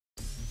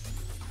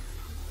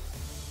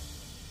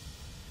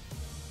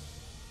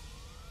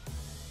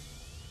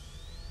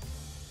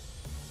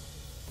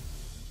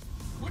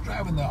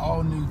driving the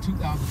all-new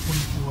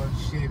 2024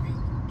 Chevy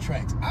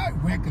Trax. I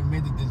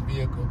recommended this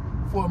vehicle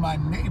for my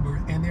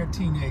neighbor and their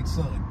teenage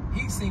son.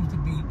 He seems to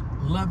be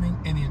loving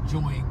and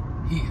enjoying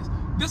his.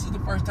 This is the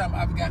first time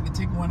I've gotten to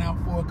take one out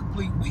for a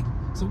complete week,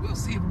 so we'll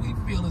see if we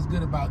feel as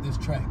good about this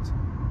Trax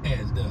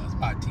as does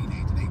my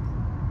teenage neighbor.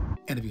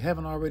 And if you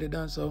haven't already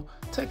done so,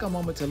 take a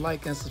moment to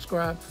like and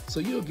subscribe so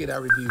you'll get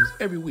our reviews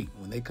every week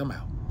when they come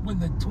out. When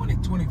the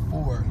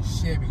 2024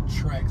 Chevy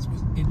Trax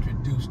was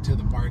introduced to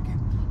the market,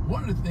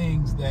 one of the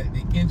things that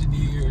the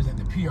engineers and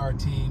the PR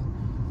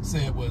team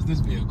said was this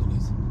vehicle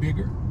is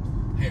bigger,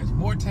 has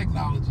more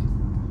technology,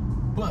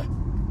 but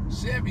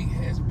Chevy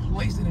has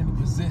placed it in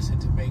a position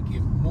to make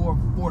it more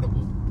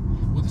affordable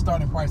with a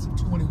starting price of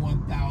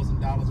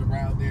 $21,000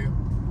 around there.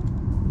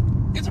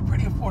 It's a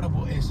pretty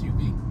affordable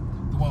SUV.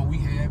 The one we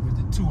have is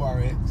the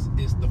 2RX.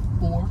 It's the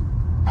 4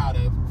 out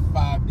of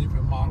 5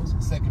 different models,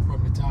 second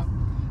from the top.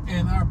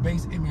 And our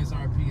base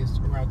MSRP is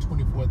around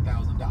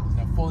 $24,000.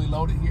 Now, fully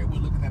loaded here, we're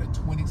looking at a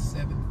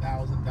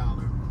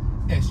 $27,000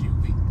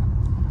 SUV.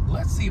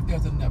 Let's see if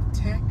there's enough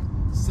tech,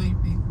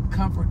 safety,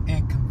 comfort,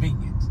 and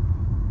convenience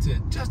to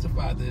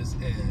justify this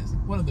as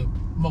one of the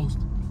most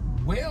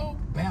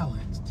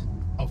well-balanced,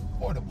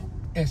 affordable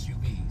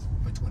SUVs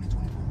for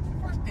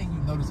 2024. The first thing you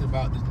notice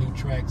about this new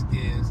Trax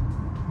is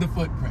the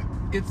footprint.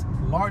 It's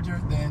larger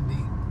than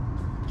the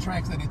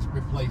Trax that it's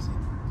replacing.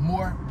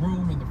 More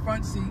room in the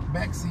front seat,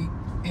 back seat,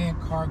 and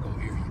cargo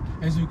area.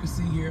 As you can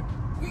see here,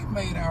 we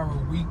made our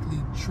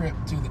weekly trip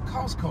to the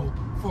Costco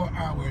for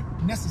our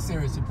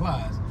necessary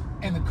supplies,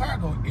 and the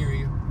cargo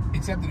area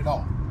accepted it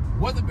all.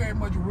 Wasn't very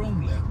much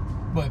room left,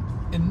 but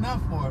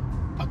enough for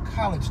a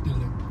college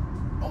student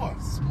or a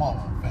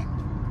small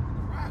family.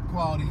 The ride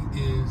quality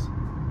is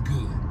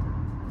good.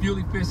 Fuel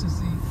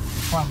efficiency,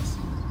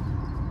 promising.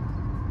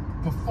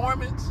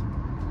 Performance,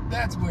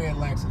 that's where it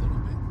lacks a little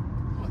bit.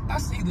 I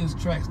see this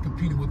Trax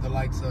competing with the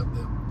likes of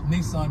the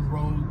Nissan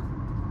Rogue,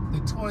 the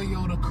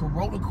Toyota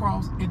Corolla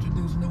Cross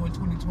introduced new in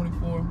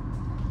 2024,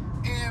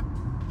 and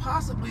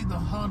possibly the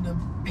Honda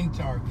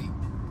HR-V.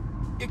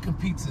 It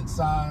competes in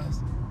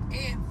size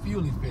and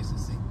fuel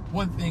efficiency.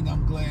 One thing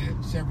I'm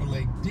glad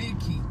Chevrolet did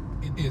keep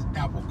is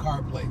Apple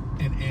CarPlay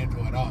and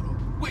Android Auto,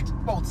 which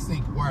both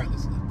sync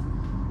wirelessly.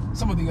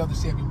 Some of the other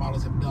Chevy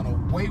models have done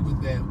away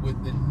with that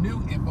with the new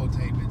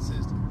infotainment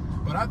system.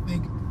 But I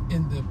think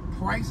in the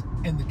price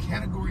and the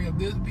category of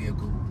this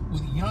vehicle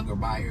with younger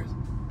buyers,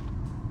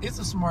 it's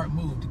a smart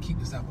move to keep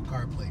this Apple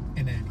CarPlay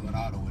and Android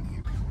Auto in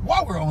here.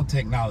 While we're on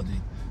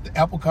technology, the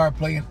Apple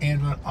CarPlay and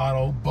Android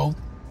Auto both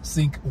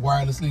sync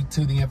wirelessly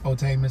to the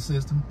infotainment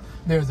system.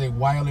 There's a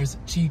wireless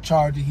Qi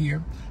charger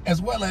here,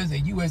 as well as a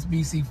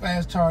USB-C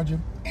fast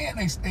charger and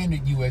a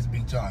standard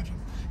USB charger.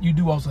 You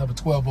do also have a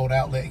 12-volt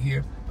outlet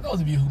here for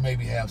those of you who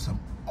maybe have some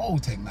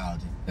old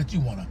technology that you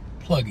want to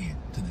plug in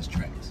to this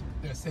Trax.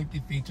 There are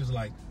safety features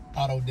like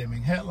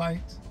auto-dimming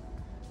headlights,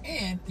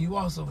 and you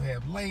also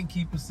have lane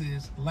keep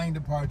assist, lane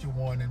departure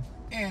warning,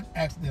 and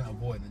accident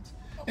avoidance.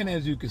 And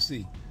as you can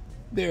see,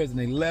 there is an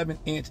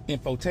 11-inch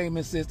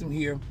infotainment system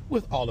here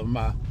with all of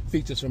my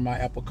features from my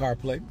Apple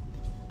CarPlay.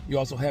 You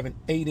also have an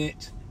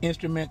 8-inch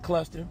instrument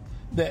cluster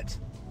that's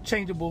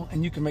changeable,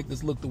 and you can make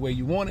this look the way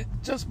you want it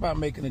just by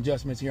making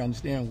adjustments here on the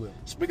steering wheel.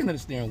 Speaking of the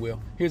steering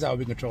wheel, here's how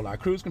we control our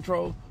cruise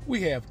control.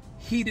 We have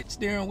heated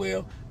steering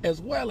wheel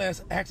as well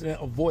as accident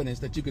avoidance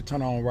that you could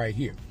turn on right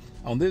here.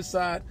 On this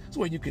side is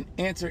where you can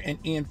answer and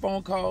end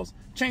phone calls,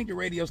 change your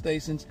radio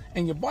stations,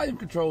 and your volume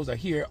controls are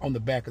here on the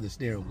back of the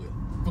steering wheel.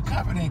 For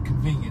comfort and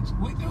convenience,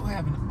 we do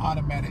have an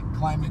automatic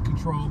climate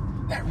control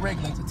that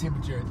regulates the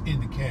temperature in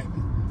the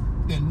cabin.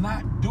 They're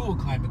not dual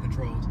climate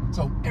controls,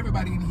 so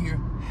everybody in here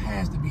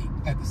has to be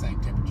at the same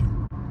temperature.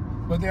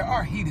 But there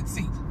are heated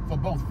seats for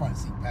both front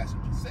seat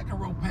passengers. Second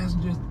row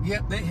passengers,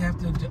 yep, they have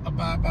to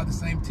abide by the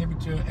same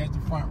temperature as the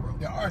front row.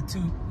 There are 2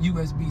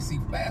 USB-C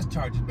fast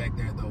chargers back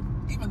there though,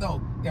 even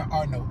though there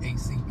are no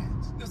AC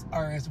vents. This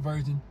RS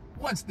version,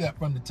 one step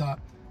from the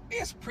top,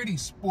 it's pretty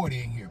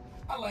sporty in here.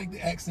 I like the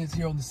accents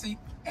here on the seat,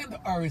 and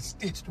the R is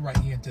stitched right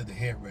here into the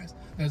headrest.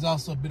 There's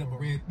also a bit of a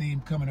red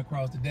theme coming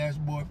across the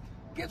dashboard.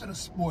 Gives it a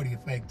sporty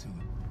effect to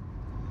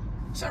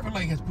it.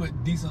 Chevrolet has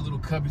put decent little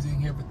cubbies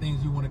in here for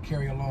things you want to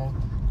carry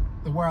along.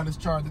 The wireless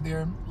charger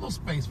there, a little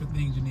space for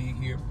things you need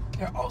here.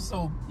 There are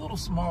also little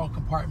small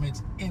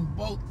compartments in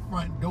both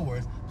front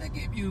doors that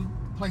give you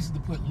places to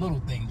put little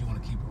things you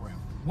want to keep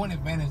around. One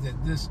advantage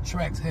that this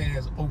Trax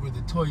has over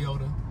the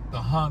Toyota, the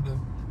Honda,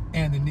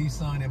 and the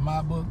Nissan in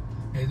my book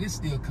is it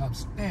still comes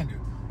standard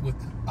with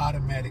an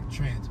automatic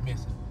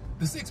transmission.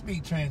 The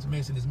 6-speed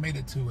transmission is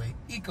mated to a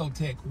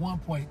Ecotec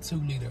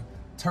 1.2-liter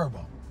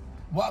turbo.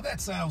 While that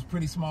sounds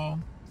pretty small,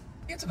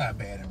 it's not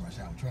bad in rush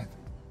hour traffic.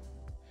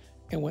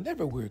 And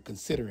whenever we're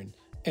considering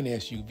an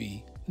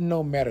SUV,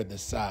 no matter the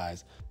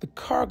size, the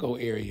cargo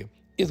area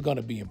is going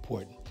to be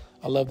important.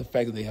 I love the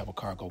fact that they have a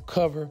cargo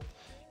cover.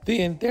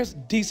 Then there's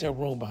decent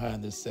room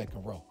behind this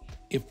second row.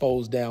 It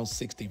folds down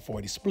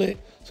 60-40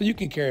 split, so you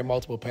can carry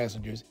multiple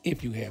passengers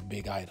if you have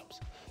big items.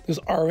 This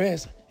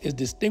RS is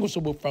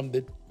distinguishable from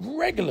the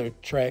regular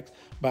Trax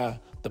by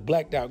the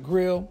blacked out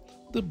grille,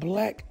 the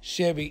black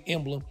Chevy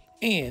emblem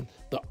and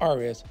the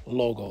RS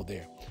logo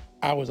there.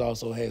 Ours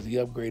also has the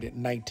upgraded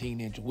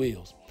 19-inch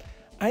wheels.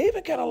 I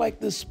even kind of like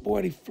this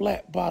sporty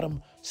flat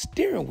bottom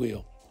steering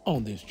wheel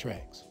on this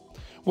Trax.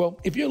 Well,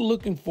 if you're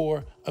looking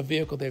for a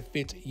vehicle that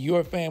fits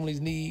your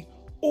family's need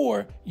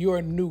or you're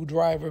a new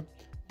driver,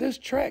 this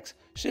Trax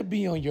should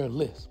be on your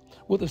list.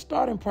 With a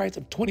starting price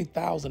of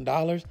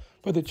 $20,000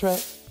 for the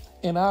Trax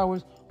and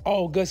ours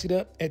all gussied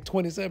up at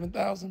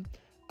 $27,000,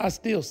 I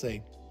still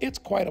say it's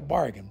quite a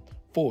bargain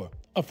for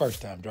a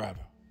first-time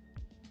driver.